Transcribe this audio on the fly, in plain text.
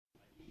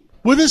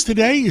With us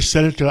today is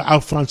Senator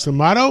Alphonse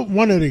D'Amato,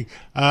 one of the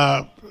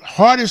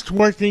hardest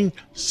working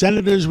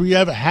senators we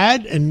ever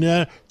had,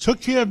 and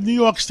took care of New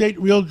York State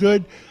real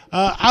good.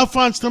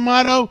 Alphonse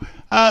D'Amato,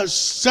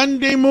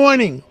 Sunday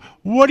morning,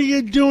 what are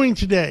you doing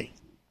today?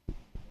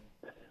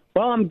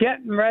 Well, I'm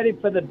getting ready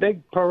for the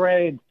big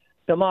parade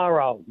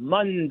tomorrow,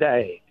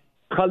 Monday,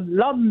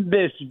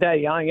 Columbus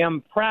Day. I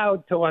am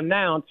proud to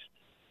announce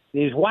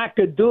these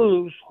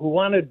wackadoos who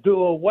want to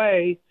do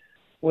away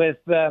with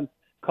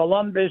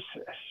Columbus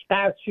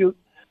statutes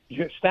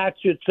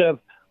of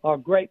our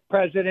great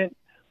president,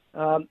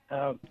 our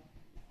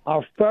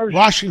first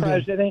Washington.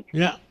 president,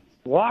 Yeah.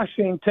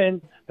 Washington.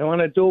 They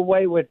want to do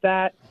away with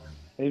that.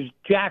 These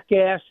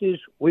jackasses.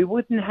 We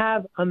wouldn't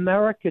have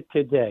America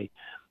today.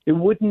 It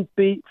wouldn't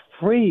be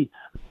free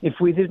if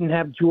we didn't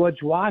have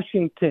George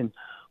Washington,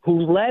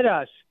 who led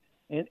us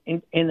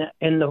in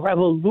the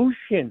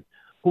revolution,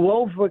 who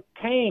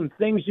overcame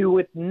things you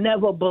would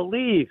never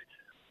believe.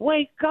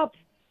 Wake up.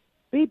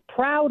 Be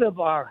proud of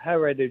our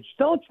heritage.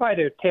 Don't try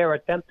to tear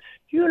at them.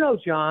 You know,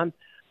 John,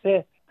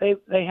 they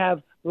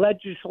have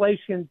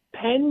legislation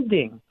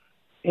pending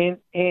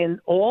in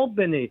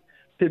Albany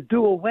to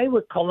do away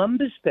with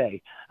Columbus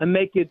Day and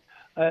make it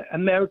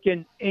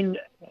American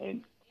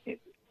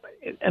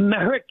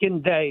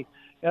Day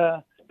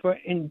for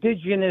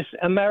indigenous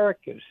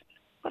Americans.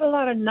 What a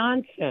lot of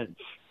nonsense.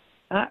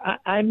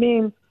 I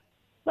mean,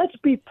 let's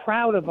be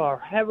proud of our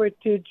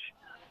heritage,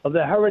 of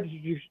the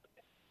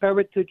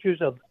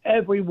heritages of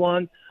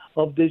everyone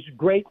of this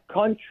great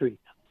country.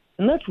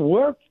 And let's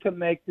work to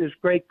make this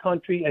great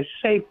country a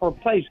safer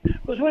place,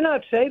 because we're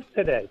not safe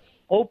today.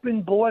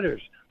 Open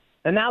borders.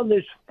 And now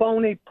this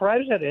phony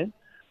president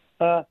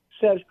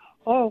says,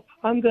 oh,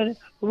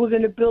 we're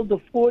going to build a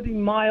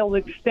 40-mile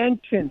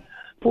extension,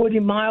 40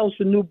 miles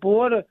of new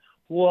border.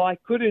 Well, I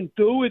couldn't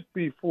do it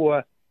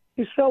before.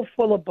 He's so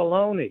full of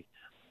baloney.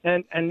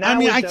 And now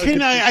I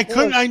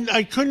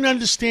couldn't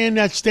understand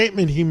that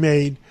statement he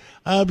made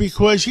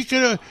because he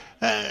could have.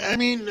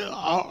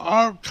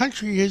 Our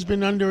country has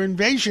been under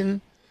invasion,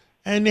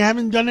 and they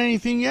haven't done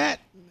anything yet.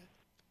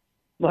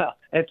 Well,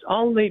 it's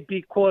only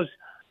because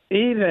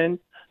even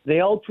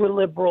the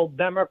ultra-liberal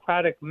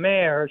Democratic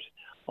mayors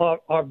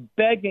are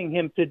begging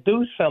him to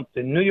do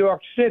something. New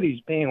York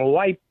City's being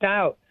wiped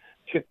out.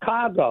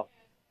 Chicago,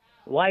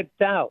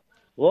 wiped out.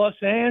 Los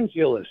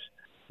Angeles.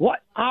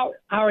 What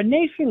our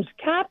nation's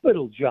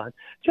capital, John?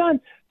 John,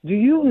 do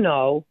you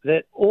know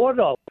that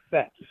auto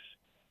thefts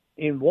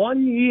in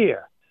 1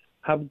 year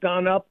have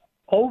gone up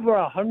over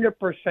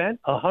 100%,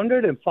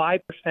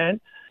 105%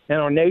 in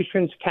our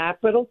nation's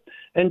capital?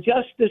 And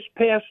just this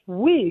past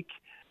week,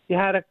 you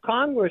had a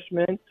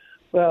congressman,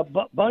 a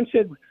bunch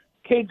of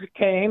kids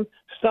came,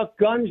 stuck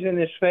guns in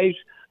his face,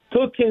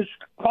 took his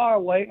car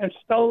away, and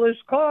stole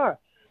his car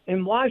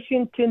in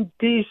Washington,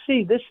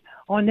 D.C.,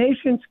 our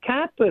nation's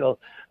capital.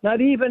 Not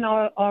even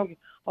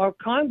our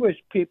Congress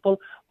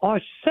people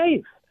are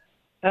safe.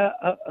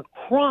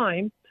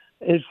 Crime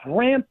is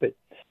rampant.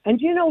 And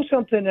you know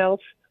something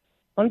else?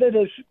 Under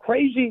this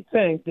crazy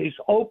thing, these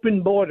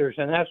open borders,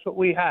 and that's what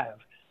we have.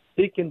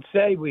 He can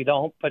say we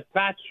don't, but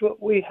that's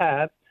what we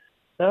have.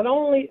 Not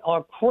only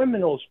are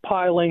criminals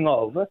piling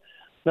over,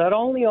 not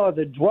only are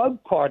the drug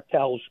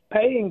cartels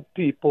paying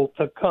people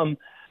to come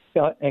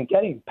and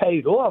getting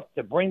paid off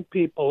to bring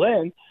people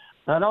in,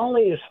 not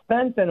only is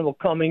fentanyl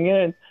coming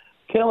in,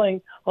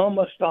 killing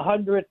almost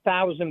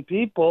 100,000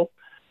 people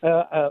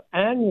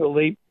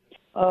annually,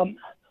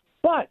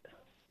 but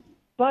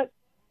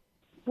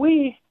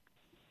we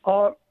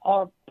are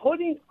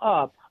putting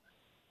up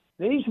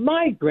these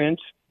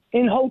migrants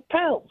in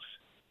hotels.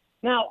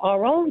 Now,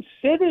 our own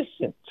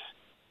citizens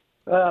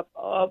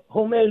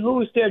who may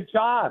lose their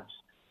jobs,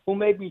 who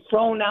may be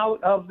thrown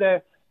out of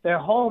their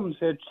homes,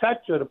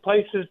 etc., the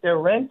places they're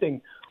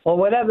renting or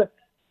whatever,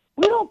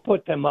 we don't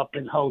put them up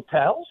in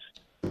hotels.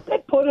 They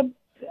put them.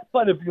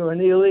 But if you're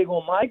an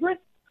illegal migrant,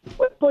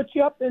 we put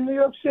you up in New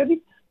York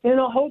City in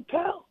a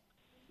hotel.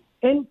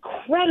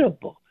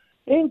 Incredible.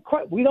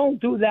 We don't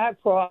do that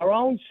for our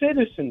own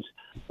citizens.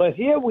 But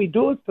here we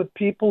do it for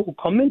people who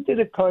come into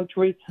the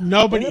country.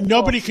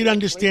 Nobody can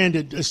understand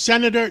it.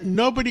 Senator,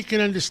 nobody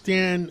can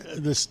understand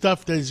the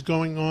stuff that is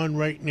going on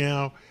right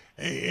now.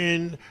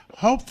 And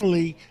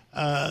hopefully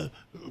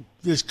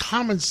this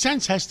common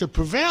sense has to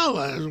prevail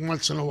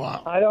once in a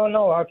while. I don't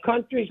know. Our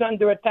country's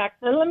under attack.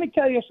 And let me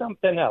tell you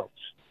something else.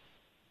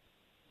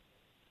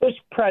 This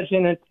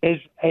president is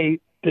a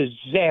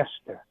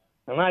disaster,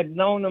 and I've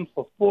known him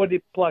for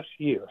 40-plus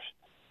years.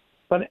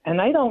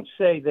 And I don't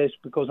say this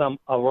because I'm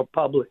a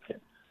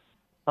Republican.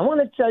 I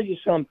want to tell you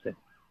something.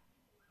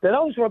 To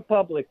those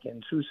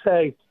Republicans who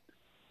say,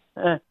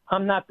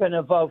 I'm not going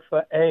to vote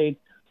for aid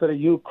for the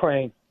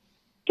Ukraine,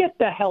 get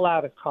the hell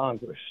out of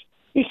Congress.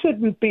 You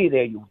shouldn't be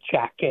there, you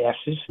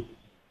jackasses.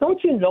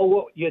 Don't you know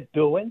what you're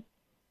doing?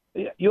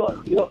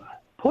 You're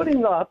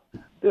putting up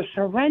the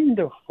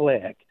surrender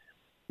flag.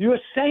 You're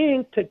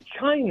saying to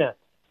China,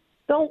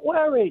 don't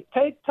worry,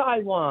 take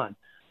Taiwan.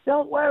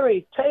 Don't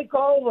worry, take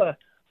over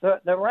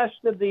the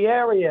rest of the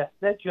area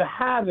that you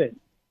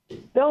haven't.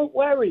 Don't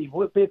worry,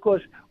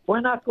 because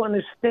we're not going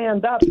to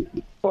stand up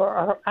for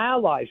our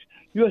allies.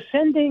 You're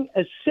sending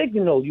a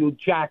signal, you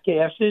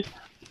jackasses.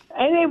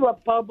 Any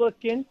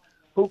Republican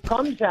who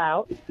comes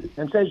out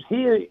and says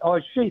he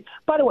or she,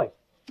 by the way,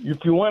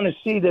 if you want to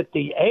see that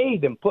the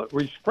aid and put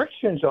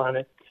restrictions on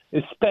it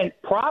is spent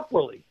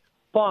properly,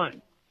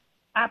 fine.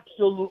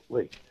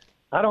 Absolutely.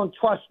 I don't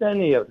trust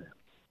any of them.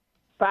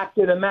 Fact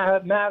of the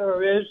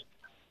matter is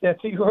that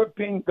the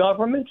European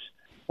governments,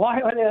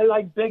 why are they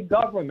like big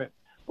government?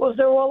 Well,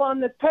 they're all on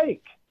the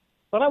take.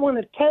 But I want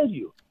to tell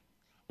you,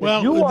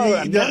 well, you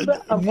are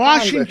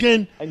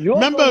Washington.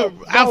 Remember,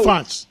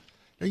 Alphonse,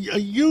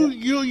 you're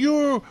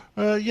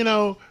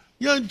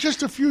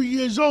just a few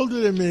years older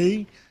than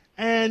me,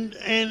 and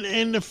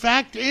the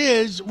fact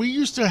is, we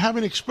used to have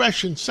an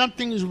expression: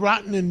 something is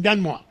rotten in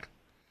Denmark.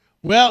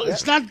 Well,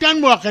 It's not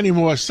Denmark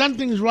anymore.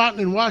 Something's rotten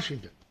in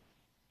Washington.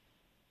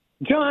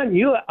 John,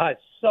 you are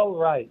so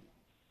right.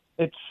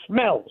 It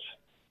smells.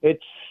 It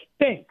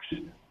stinks.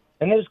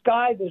 And this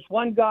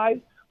one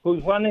guy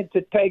who's running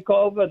to take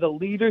over the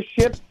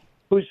leadership,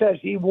 who says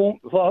he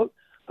won't vote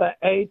for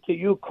aid to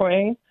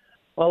Ukraine.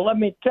 Well, let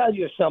me tell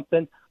you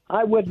something.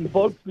 I wouldn't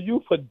vote for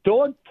you for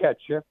dog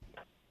catcher,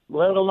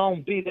 let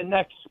alone be the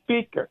next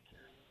speaker.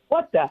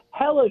 What the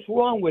hell is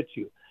wrong with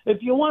you?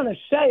 If you want to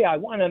say, I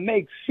want to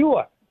make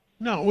sure.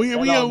 No, we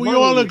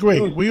all agree.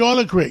 We all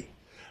agree.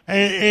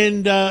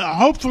 And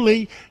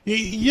hopefully,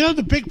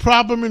 the big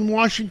problem in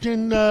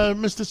Washington,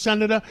 Mr.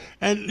 Senator,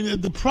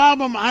 and the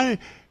problem,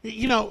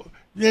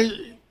 there's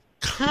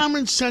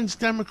common sense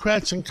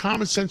Democrats and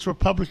common sense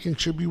Republicans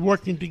should be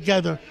working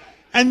together,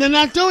 and they're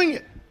not doing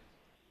it.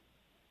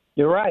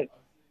 You're right.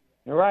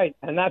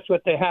 And that's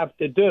what they have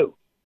to do.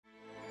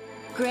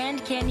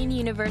 Grand Canyon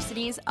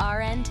University's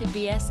RN to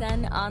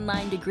BSN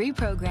online degree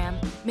program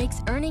makes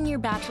earning your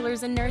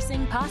bachelor's in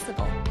nursing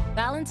possible.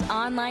 Balance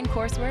online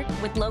coursework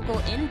with local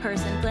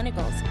in-person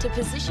clinicals to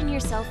position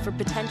yourself for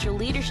potential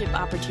leadership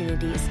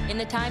opportunities in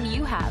the time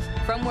you have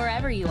from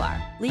wherever you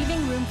are,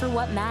 leaving room for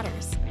what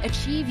matters.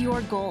 Achieve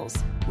your goals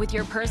with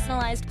your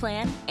personalized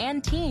plan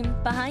and team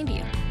behind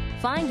you.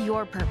 Find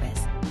your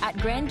purpose at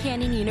Grand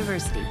Canyon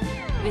University.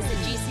 Visit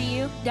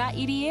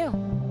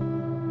gcu.edu.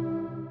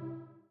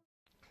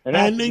 And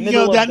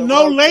that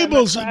no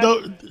labels,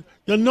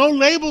 the no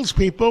labels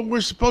people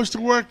were supposed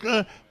to work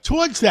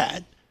towards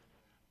that,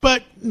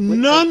 but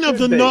none of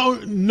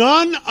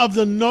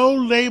the no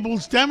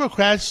labels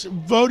Democrats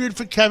voted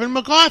for Kevin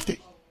McCarthy.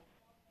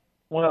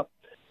 Well,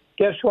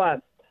 guess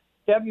what?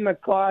 Kevin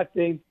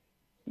McCarthy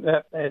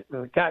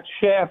got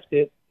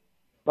shafted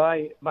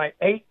by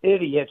 8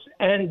 idiots,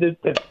 and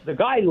the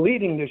guy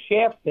leading the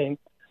shafting,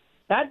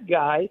 that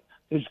guy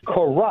is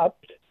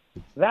corrupt.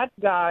 That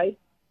guy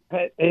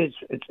has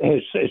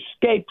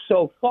escaped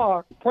so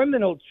far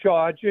criminal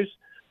charges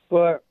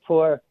for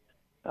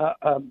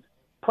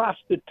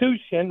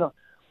prostitution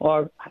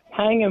or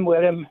hanging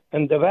with him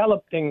and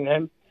developing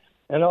them,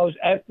 and those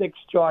ethics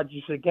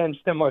charges against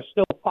him are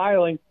still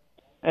filing.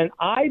 And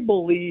I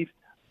believe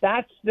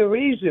that's the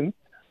reason,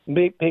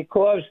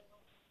 because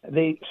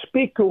the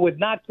speaker would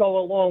not go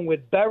along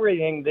with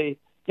burying the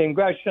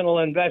congressional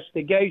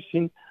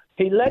investigation.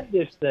 He led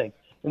this thing,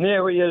 and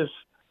there he is.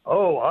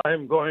 Oh,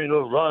 I'm going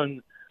to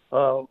run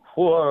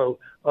for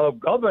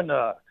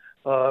governor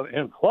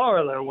in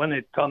Florida when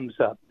it comes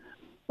up.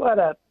 What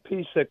a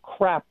piece of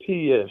crap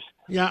he is.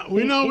 Yeah,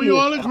 we know. We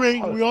all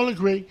agree. We all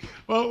agree.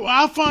 Well,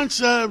 Alphonse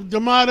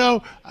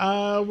D'Amato,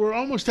 we're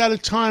almost out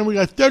of time. We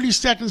got 30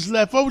 seconds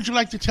left. What would you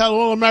like to tell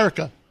all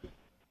America?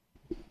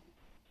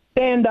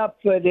 Stand up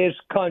for this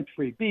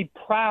country. Be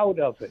proud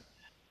of it.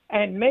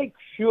 And make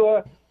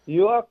sure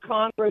your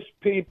Congress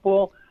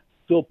people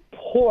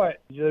support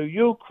the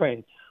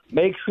Ukraine.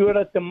 Make sure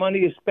that the money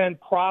is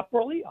spent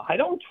properly. I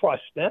don't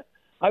trust them.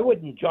 I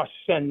wouldn't just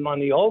send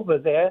money over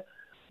there.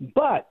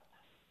 But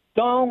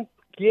don't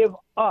give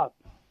up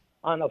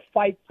on a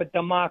fight for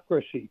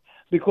democracy.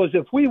 Because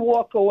if we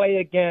walk away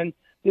again,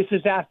 this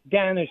is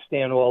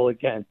Afghanistan all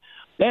again.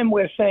 Then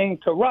we're saying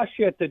to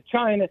Russia, to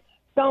China,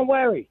 don't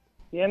worry.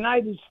 The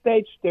United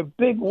States, their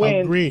big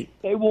win, Agreed.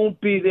 They won't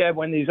be there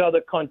when these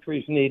other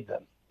countries need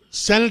them.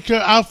 Senator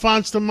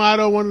Alphonse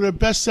D'Amato, one of the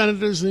best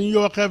senators New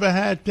York ever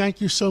had. Thank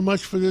you so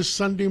much for this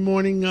Sunday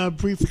morning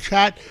brief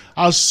chat.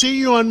 I'll see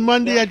you on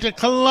Monday at the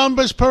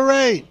Columbus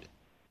Parade.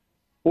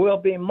 We'll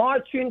be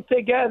marching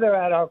together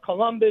at our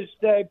Columbus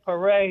Day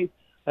Parade,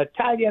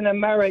 Italian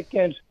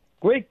Americans,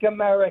 Greek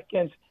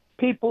Americans,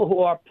 people who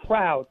are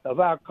proud of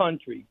our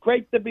country.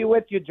 Great to be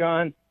with you,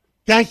 John.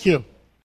 Thank you.